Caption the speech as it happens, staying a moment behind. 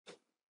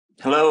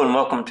Hello and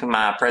welcome to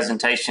my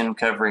presentation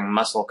covering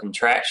muscle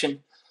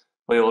contraction.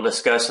 We will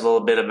discuss a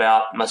little bit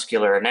about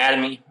muscular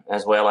anatomy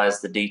as well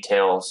as the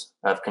details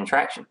of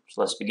contraction.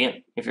 So let's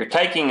begin. If you're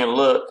taking a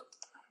look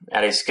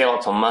at a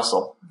skeletal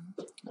muscle,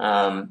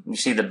 you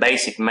see the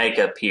basic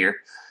makeup here.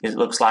 It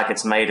looks like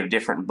it's made of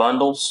different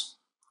bundles.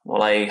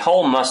 Well, a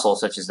whole muscle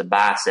such as the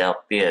bicep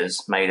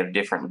is made of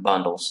different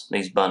bundles.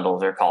 These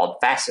bundles are called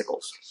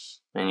fascicles,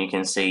 and you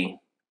can see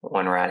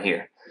one right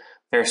here.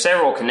 There are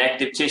several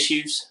connective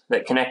tissues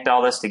that connect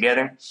all this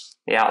together.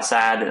 The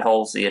outside that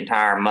holds the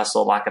entire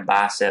muscle like a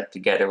bicep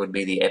together would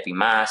be the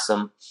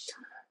epimysium.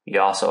 You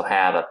also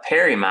have a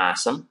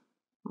perimysium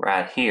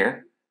right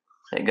here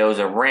that goes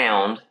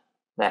around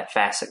that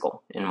fascicle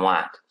in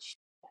white.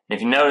 And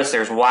if you notice,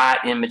 there's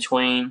white in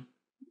between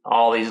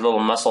all these little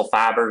muscle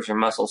fibers or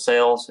muscle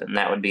cells, and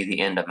that would be the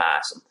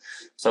endomysium.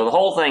 So the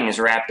whole thing is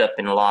wrapped up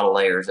in a lot of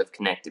layers of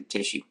connective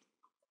tissue.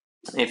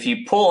 If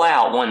you pull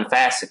out one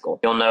fascicle,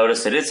 you'll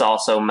notice that it's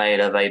also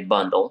made of a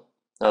bundle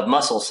of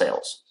muscle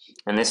cells.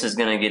 And this is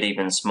going to get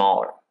even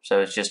smaller.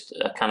 So it's just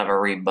a kind of a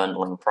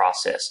rebundling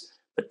process.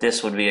 But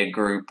this would be a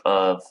group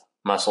of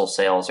muscle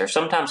cells. They're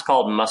sometimes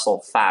called muscle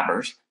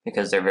fibers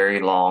because they're very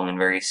long and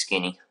very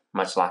skinny,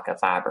 much like a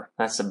fiber.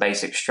 That's the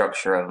basic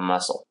structure of a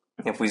muscle.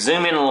 If we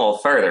zoom in a little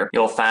further,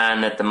 you'll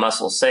find that the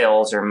muscle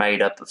cells are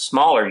made up of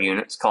smaller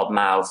units called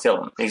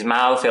myofilaments. These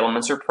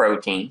myofilaments are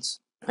proteins.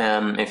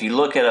 If you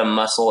look at a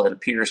muscle, it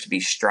appears to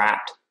be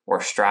striped or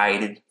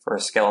striated for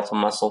a skeletal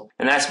muscle.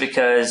 And that's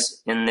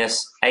because in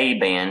this A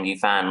band, you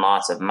find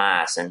lots of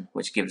myosin,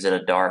 which gives it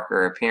a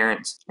darker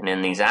appearance. And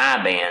in these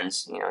I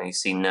bands, you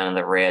see none of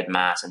the red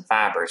myosin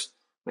fibers,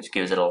 which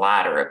gives it a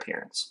lighter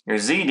appearance. Your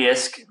Z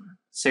disc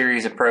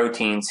series of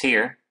proteins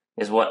here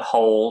is what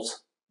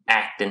holds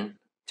actin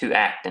to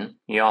actin.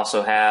 You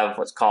also have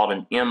what's called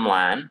an M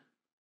line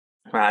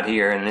right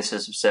here, and this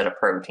is a set of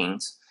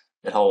proteins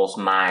that holds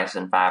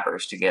myosin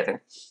fibers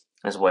together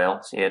as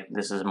well. See,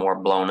 this is a more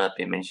blown up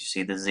image. You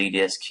see the Z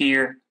disc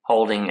here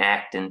holding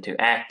actin to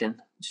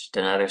actin, just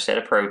another set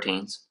of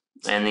proteins,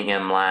 and the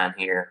M line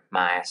here,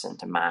 myosin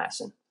to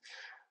myosin.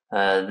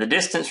 The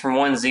distance from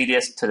one Z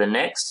disc to the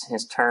next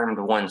is termed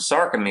one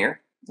sarcomere,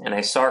 and a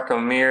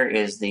sarcomere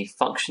is the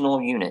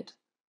functional unit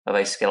of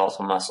a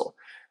skeletal muscle.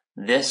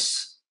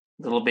 This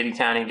little bitty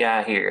tiny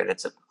guy here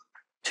that's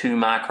 2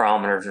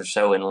 micrometers or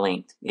so in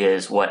length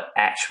is what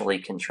actually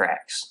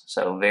contracts.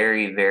 So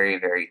very, very,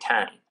 very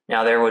tiny.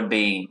 Now there would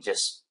be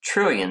just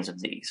trillions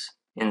of these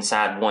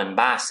inside one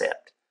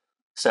bicep.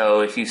 So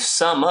if you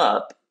sum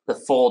up the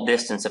full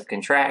distance of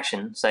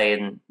contraction,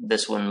 say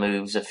this one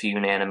moves a few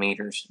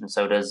nanometers, and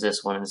so does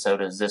this one, and so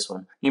does this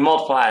one. You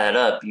multiply that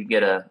up, you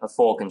get a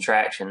full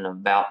contraction of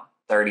about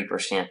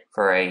 30%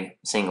 for a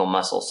single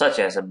muscle, such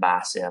as a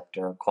bicep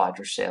or a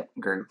quadricep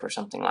group or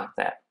something like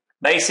that.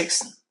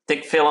 Basics.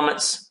 Thick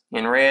filaments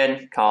in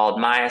red called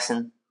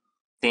myosin,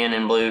 thin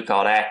in blue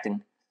called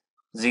actin.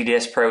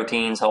 Z-disc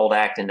proteins hold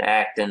actin to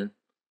actin.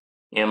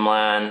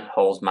 M-line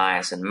holds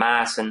myosin to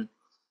myosin.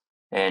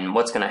 And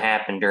what's going to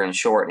happen during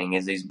shortening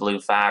is these blue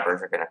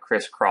fibers are going to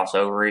crisscross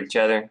over each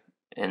other,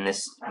 and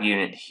this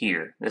unit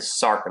here, this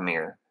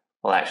sarcomere,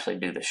 will actually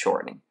do the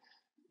shortening.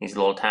 These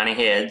little tiny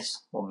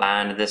heads will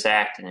bind to this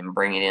actin and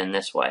bring it in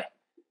this way.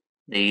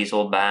 These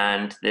will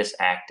bind to this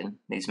actin,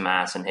 these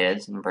myosin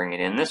heads, and bring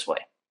it in this way.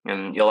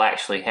 And you'll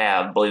actually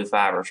have blue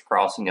fibers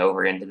crossing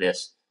over into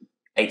this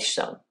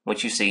H-zone.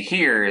 What you see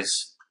here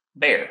is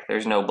bare.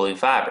 There's no blue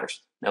fibers,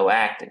 no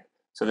actin.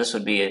 So this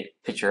would be a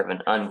picture of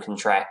an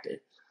uncontracted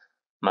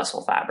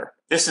muscle fiber.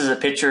 This is a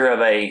picture of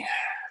a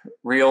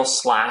real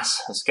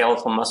slice of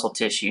skeletal muscle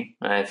tissue.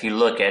 If you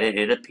look at it,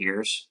 it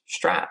appears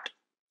striped.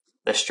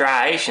 The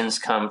striations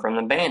come from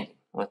the banding,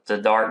 with the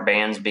dark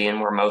bands being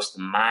where most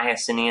of the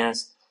myosin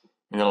is,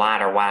 and the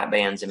lighter white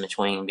bands in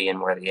between being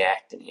where the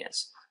actin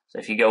is. So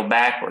if you go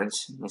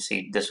backwards, you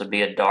see this would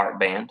be a dark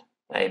band,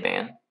 A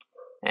band,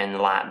 and the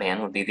light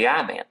band would be the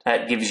I band.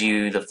 That gives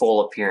you the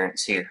full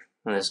appearance here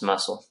of this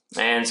muscle.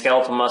 And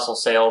skeletal muscle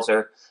cells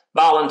are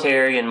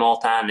voluntary and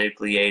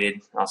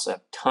multinucleated, also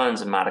have tons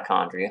of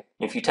mitochondria.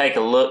 If you take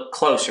a look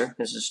closer,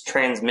 this is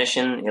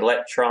transmission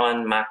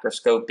electron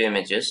microscope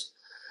images.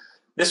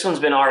 This one's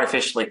been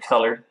artificially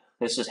colored.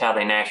 This is how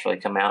they naturally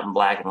come out in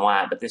black and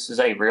white, but this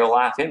is a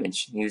real-life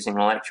image using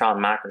an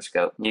electron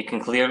microscope. You can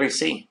clearly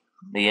see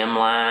the M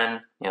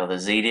line, the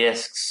Z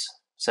discs.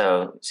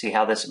 So see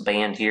how this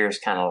band here is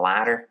kind of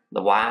lighter,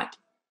 the white,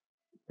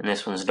 and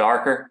this one's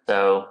darker.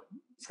 So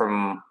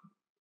from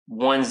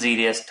one Z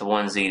disc to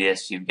one Z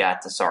disc, you've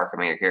got the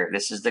sarcomere here.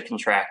 This is the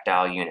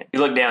contractile unit. If you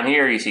look down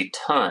here, you see a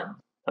ton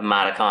of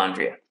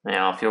mitochondria.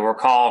 Now, if you'll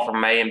recall from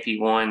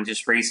AMP1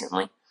 just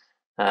recently,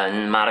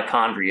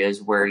 mitochondria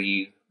is where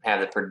you have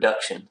the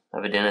production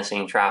of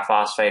adenosine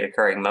triphosphate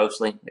occurring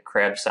mostly, the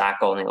Krebs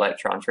cycle and the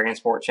electron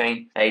transport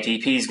chain.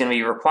 ATP is going to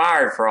be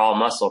required for all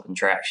muscle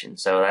contraction,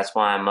 so that's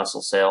why a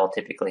muscle cell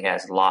typically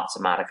has lots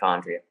of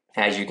mitochondria.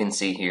 As you can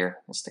see here,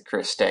 it's the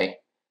cristae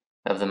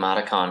of the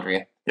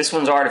mitochondria. This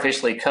one's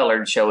artificially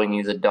colored, showing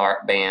you the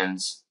dark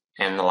bands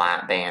and the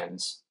light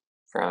bands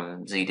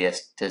from Z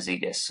disc to Z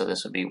disc. So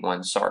this would be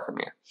one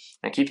sarcomere.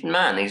 Now keep in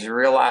mind, these are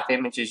real life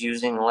images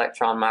using an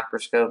electron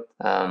microscope.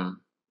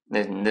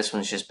 This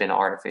one's just been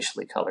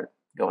artificially colored.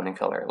 Go in and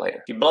color it later.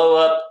 If you blow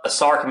up a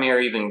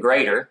sarcomere even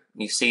greater,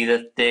 you see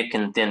the thick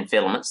and thin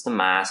filaments, the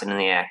myosin and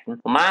the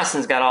actin. Well,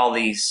 myosin's got all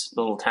these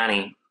little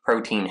tiny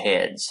protein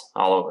heads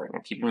all over it. Now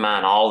keep in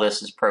mind, all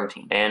this is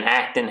protein. And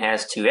actin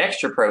has two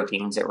extra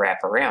proteins that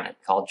wrap around it,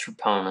 called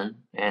troponin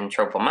and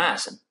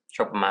tropomyosin.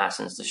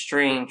 Tropomyosin is the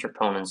string,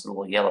 troponin is the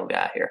little yellow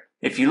guy here.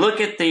 If you look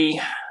at the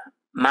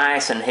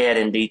myosin head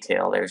in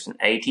detail, there's an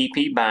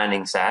ATP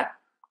binding site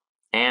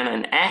and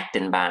an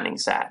actin binding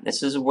site.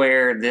 This is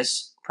where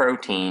this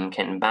protein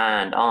can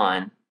bind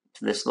on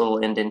to this little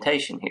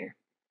indentation here.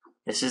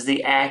 This is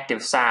the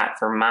active site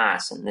for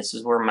myosin. This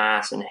is where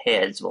myosin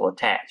heads will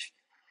attach.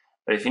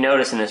 But if you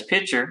notice in this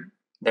picture,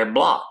 they're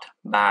blocked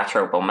by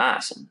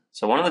tropomyosin.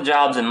 So one of the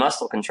jobs in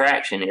muscle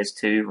contraction is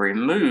to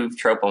remove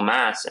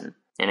tropomyosin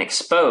and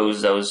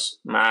expose those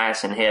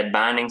myosin head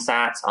binding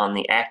sites on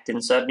the actin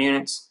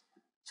subunits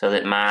so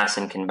that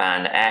myosin can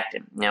bind to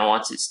actin. Now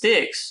once it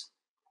sticks,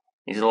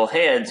 these little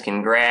heads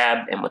can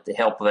grab and with the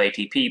help of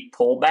ATP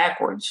pull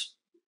backwards.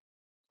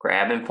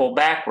 Grab and pull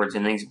backwards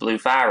and these blue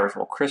fibers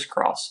will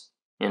crisscross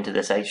into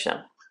this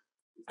H-zone.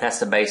 That's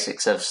the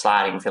basics of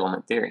sliding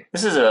filament theory.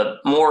 This is a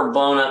more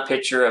blown up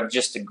picture of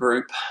just a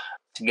group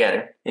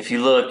together. If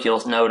you look,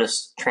 you'll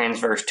notice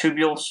transverse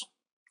tubules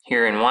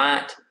here in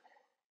white,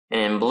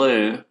 and in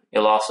blue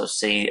you'll also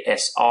see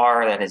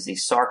SR, that is the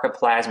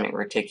sarcoplasmic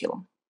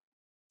reticulum.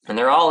 And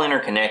they're all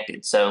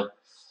interconnected. So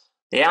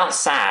the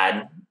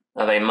outside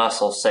of a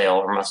muscle cell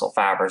or muscle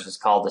fibers is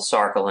called the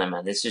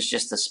sarcolemma. This is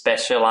just the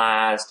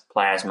specialized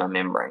plasma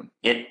membrane.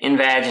 It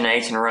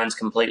invaginates and runs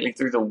completely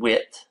through the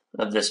width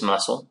of this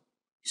muscle.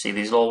 You see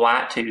these little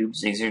white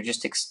tubes, these are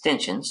just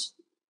extensions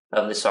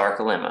of the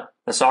sarcolemma.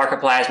 The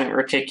sarcoplasmic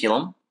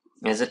reticulum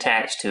is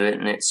attached to it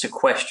and it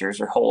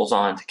sequesters or holds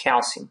on to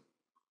calcium.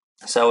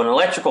 So an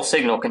electrical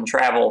signal can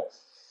travel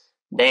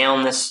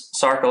down this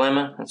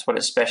sarcolemma, that's what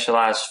it's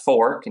specialized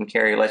for, it can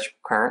carry electrical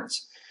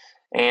currents,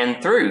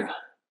 and through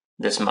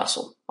this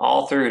muscle,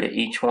 all through to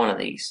each one of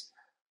these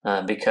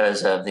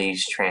because of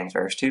these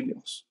transverse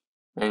tubules.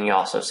 And you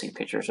also see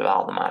pictures of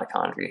all the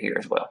mitochondria here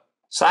as well.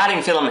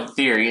 Sliding filament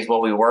theory is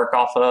what we work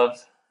off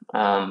of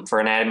for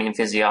anatomy and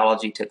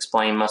physiology to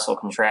explain muscle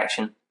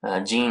contraction.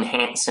 Gene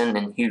Hansen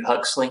and Hugh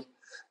Huxley,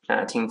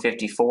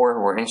 1954,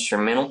 were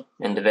instrumental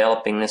in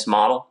developing this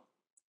model.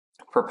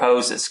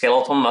 Proposed that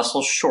skeletal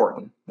muscles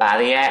shorten by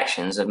the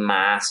actions of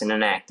myosin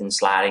and actin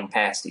sliding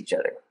past each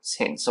other.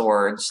 Hence the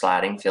word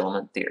sliding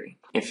filament theory.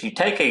 If you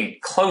take a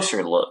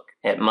closer look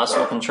at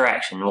muscle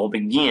contraction, we'll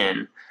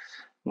begin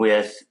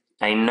with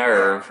a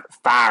nerve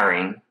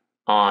firing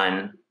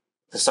on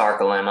the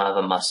sarcolemma of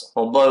a muscle.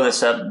 We'll blow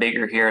this up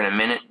bigger here in a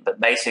minute,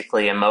 but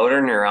basically a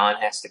motor neuron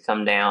has to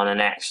come down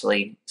and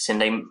actually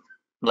send a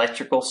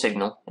electrical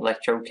signal,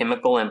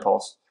 electrochemical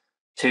impulse,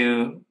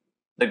 to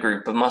the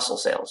group of muscle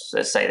cells,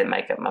 let's say, that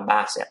make up my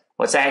bicep.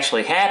 What's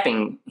actually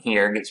happening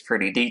here gets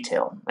pretty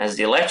detailed. As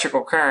the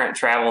electrical current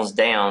travels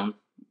down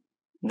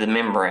the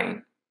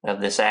membrane of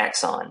this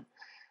axon,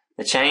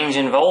 the change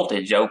in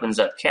voltage opens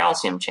up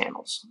calcium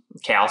channels.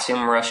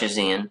 Calcium rushes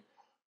in,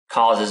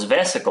 causes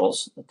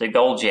vesicles that the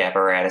Golgi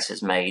apparatus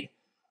has made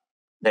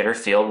that are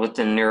filled with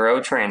the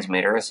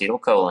neurotransmitter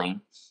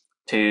acetylcholine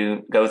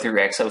to go through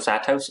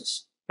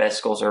exocytosis.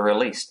 Vesicles are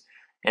released.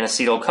 And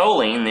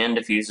acetylcholine then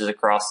diffuses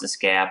across this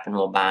gap and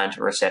will bind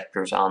to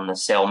receptors on the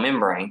cell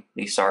membrane,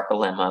 the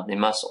sarcolemma of the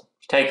muscle.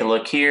 If you take a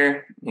look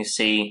here, you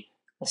see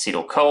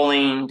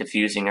acetylcholine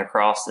diffusing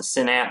across the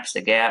synapse,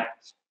 the gap,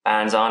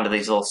 binds onto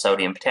these little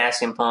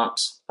sodium-potassium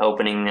pumps,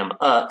 opening them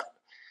up,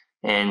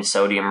 and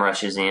sodium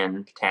rushes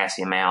in,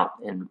 potassium out,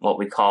 and what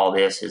we call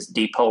this is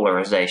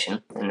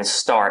depolarization, and this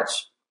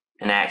starts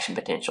an action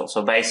potential.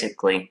 So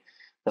basically,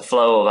 the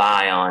flow of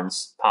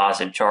ions,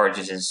 positive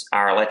charges, is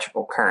our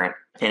electrical current,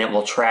 and it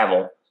will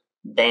travel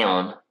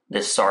down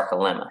this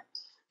sarcolemma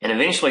and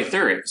eventually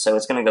through it. So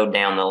it's going to go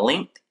down the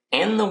length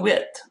and the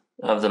width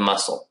of the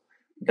muscle.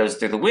 It goes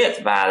through the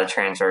width via the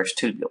transverse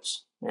tubules,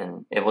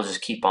 and it will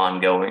just keep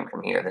on going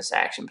from here, this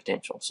action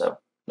potential. So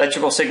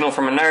electrical signal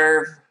from a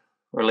nerve,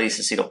 release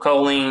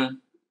acetylcholine,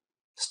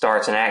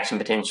 starts an action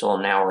potential,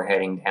 and now we're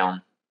heading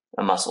down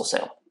a muscle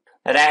cell.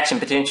 That action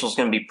potential is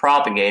going to be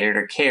propagated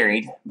or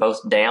carried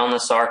both down the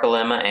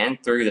sarcolemma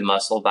and through the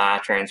muscle by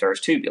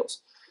transverse tubules.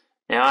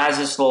 Now, as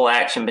this little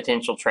action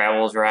potential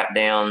travels right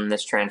down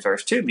this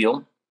transverse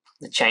tubule,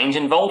 the change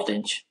in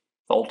voltage,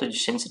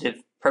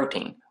 voltage-sensitive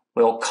protein,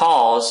 will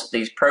cause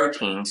these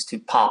proteins to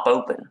pop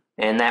open,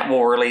 and that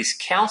will release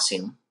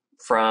calcium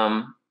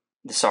from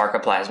the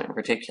sarcoplasmic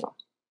reticulum.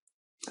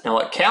 Now,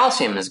 what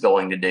calcium is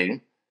going to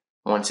do,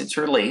 once it's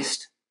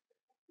released,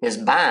 is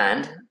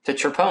bind to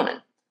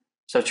troponin.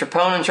 So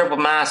troponin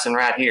tropomyosin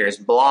right here is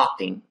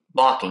blocking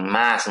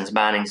myosin's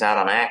binding site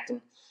on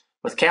actin.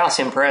 With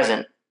calcium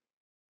present,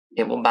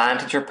 it will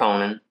bind to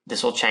troponin.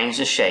 This will change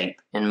the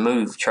shape and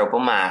move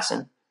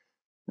tropomyosin,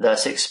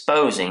 thus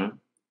exposing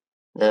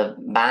the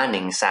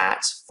binding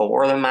sites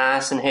for the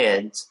myosin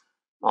heads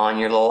on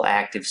your little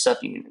active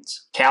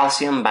subunits.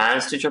 Calcium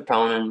binds to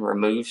troponin,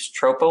 removes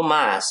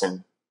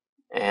tropomyosin,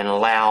 and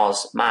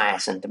allows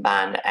myosin to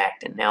bind to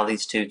actin. Now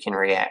these two can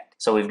react.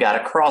 So we've got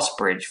a cross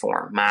bridge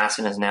form.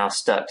 Myosin is now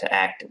stuck to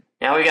actin.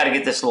 Now we got to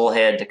get this little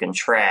head to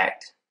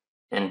contract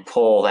and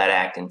pull that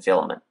actin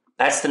filament.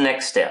 That's the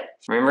next step.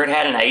 Remember, it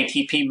had an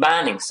ATP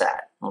binding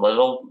site.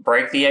 It'll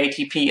break the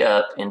ATP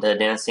up into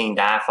adenosine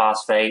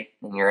diphosphate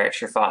and your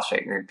extra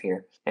phosphate group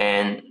here.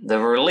 And the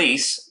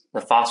release, the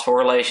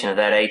phosphorylation of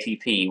that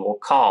ATP will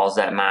cause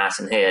that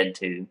myosin head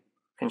to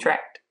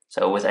contract.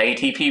 So with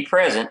ATP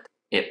present,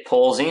 it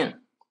pulls in,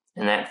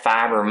 and that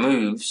fiber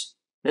moves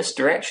this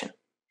direction.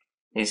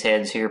 These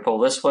heads here pull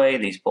this way,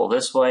 these pull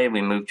this way,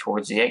 we move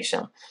towards the H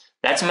zone.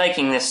 That's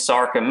making this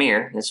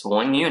sarcomere, this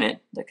one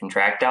unit, the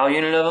contractile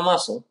unit of a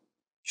muscle,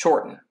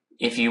 shorten.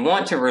 If you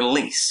want to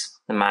release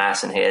the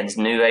myosin heads,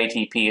 new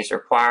ATP is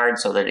required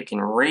so that it can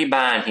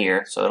rebind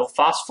here, so it'll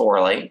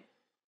phosphorylate.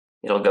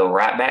 It'll go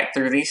right back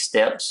through these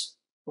steps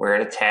where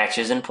it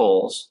attaches and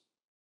pulls,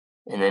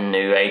 and then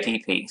new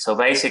ATP. So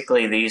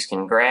basically these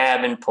can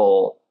grab and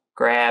pull,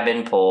 grab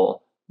and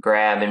pull,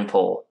 grab and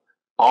pull,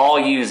 all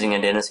using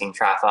adenosine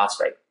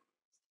triphosphate.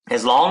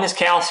 As long as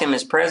calcium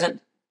is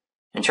present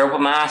and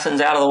tropomyosin's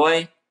out of the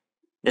way,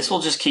 this will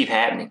just keep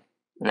happening,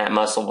 and that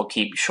muscle will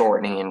keep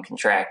shortening and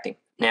contracting.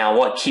 Now,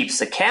 what keeps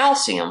the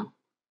calcium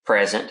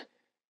present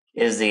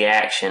is the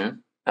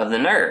action of the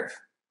nerve.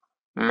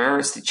 Remember,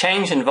 it's the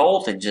change in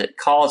voltage that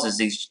causes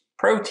these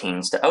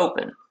proteins to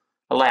open,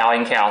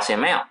 allowing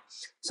calcium out.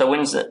 So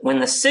when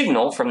the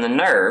signal from the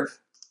nerve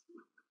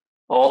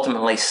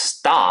ultimately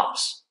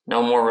stops,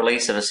 no more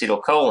release of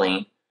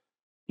acetylcholine,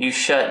 you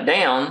shut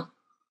down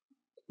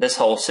this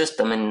whole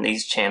system and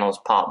these channels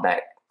pop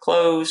back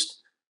closed.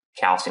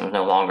 Calcium is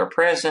no longer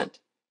present.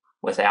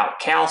 Without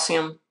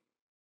calcium,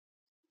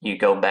 you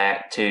go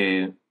back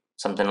to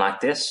something like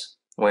this,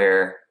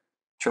 where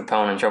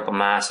troponin and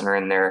tropomyosin are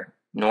in their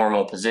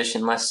normal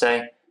position, let's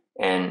say,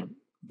 and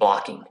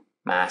blocking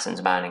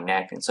myosin's binding to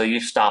actin. So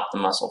you've stopped the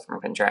muscle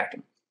from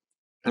contracting.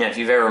 Now, if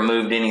you've ever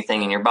moved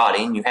anything in your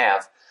body, and you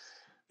have,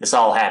 this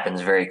all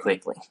happens very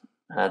quickly.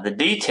 The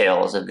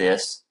details of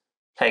this,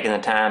 taking the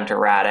time to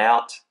write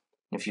out,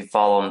 if you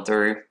follow them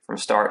through from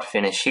start to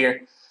finish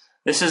here,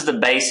 this is the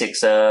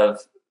basics of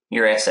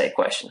your essay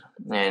question.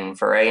 And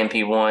for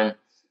A&P1,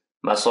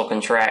 muscle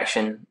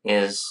contraction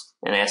is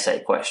an essay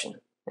question.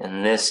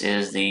 And this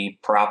is the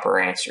proper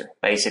answer,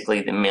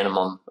 basically the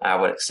minimum I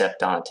would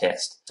accept on a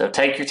test. So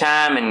take your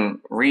time and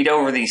read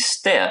over these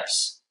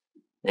steps,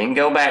 then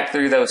go back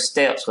through those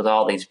steps with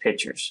all these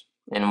pictures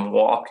and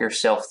walk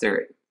yourself through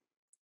it.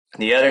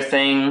 The other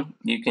thing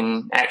you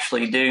can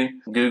actually do,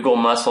 Google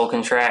muscle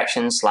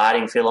contraction,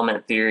 sliding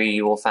filament theory.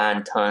 You will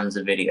find tons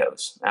of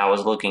videos. I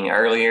was looking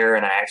earlier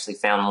and I actually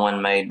found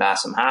one made by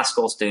some high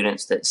school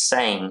students that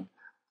sang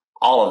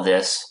all of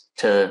this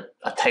to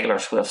a Taylor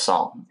Swift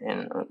song.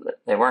 And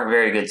they weren't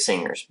very good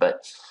singers,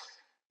 but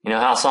you know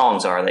how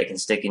songs are, they can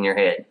stick in your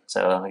head.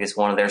 So I guess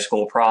one of their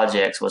school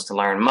projects was to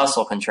learn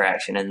muscle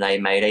contraction, and they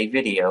made a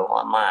video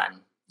online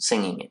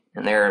singing it.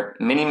 And there are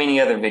many, many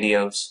other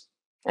videos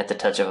at the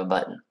touch of a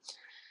button.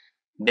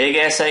 Big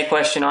essay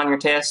question on your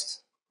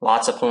test.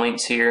 Lots of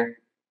points here.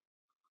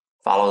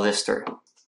 Follow this through.